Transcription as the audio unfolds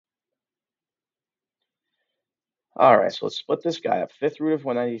All right, so let's split this guy up. Fifth root of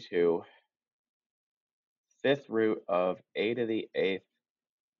 192, fifth root of a to the 8th,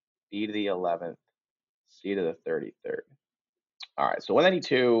 b to the 11th, c to the 33rd. All right, so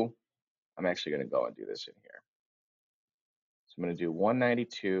 192, I'm actually going to go and do this in here. So I'm going to do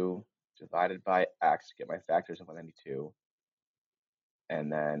 192 divided by x to get my factors of 192,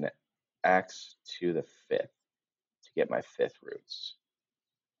 and then x to the 5th to get my fifth roots.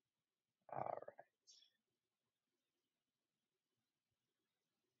 All right.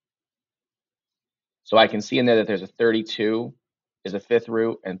 So I can see in there that there's a 32 is a fifth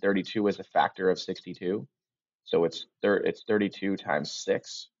root, and 32 is a factor of 62. So it's 32 times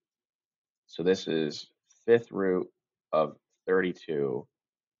 6. So this is fifth root of 32,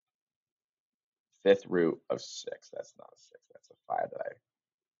 fifth root of 6. That's not a 6. That's a 5 that I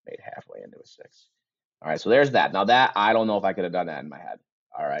made halfway into a 6. All right, so there's that. Now that, I don't know if I could have done that in my head.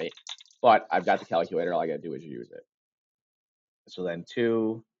 All right, but I've got the calculator. All I got to do is use it. So then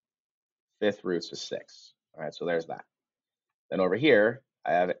 2 fifth roots is 6. All right, so there's that. Then over here,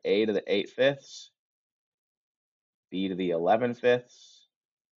 I have a to the 8 fifths, b to the 11 fifths,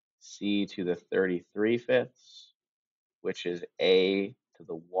 c to the 33 fifths, which is a to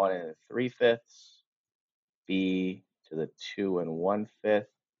the 1 3 fifths, b to the 2 1/5,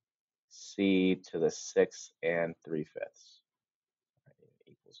 c to the 6 3 fifths.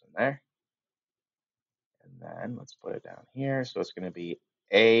 Equals in there. And then let's put it down here. So it's going to be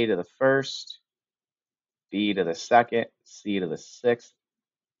a to the first, b to the second, c to the 6th,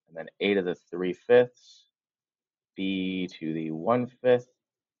 and then a to the 3 fifths, b to the 1/5,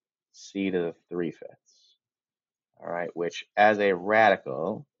 c to the 3 fifths. All right, which as a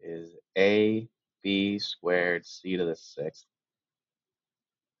radical is a b squared c to the 6th,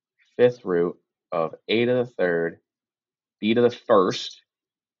 fifth root of a to the 3rd, b to the 1st,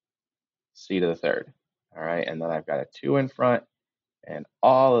 c to the 3rd. All right, and then I've got a 2 in front and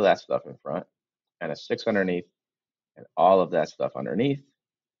all of that stuff in front, and a 6 underneath and all of that stuff underneath.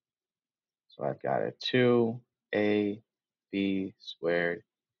 So I've got a 2ab squared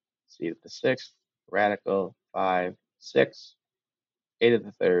c to the 6th, radical 5, 6, a to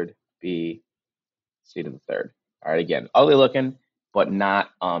the 3rd, b, c to the 3rd. All right, again, ugly looking, but not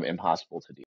impossible to do.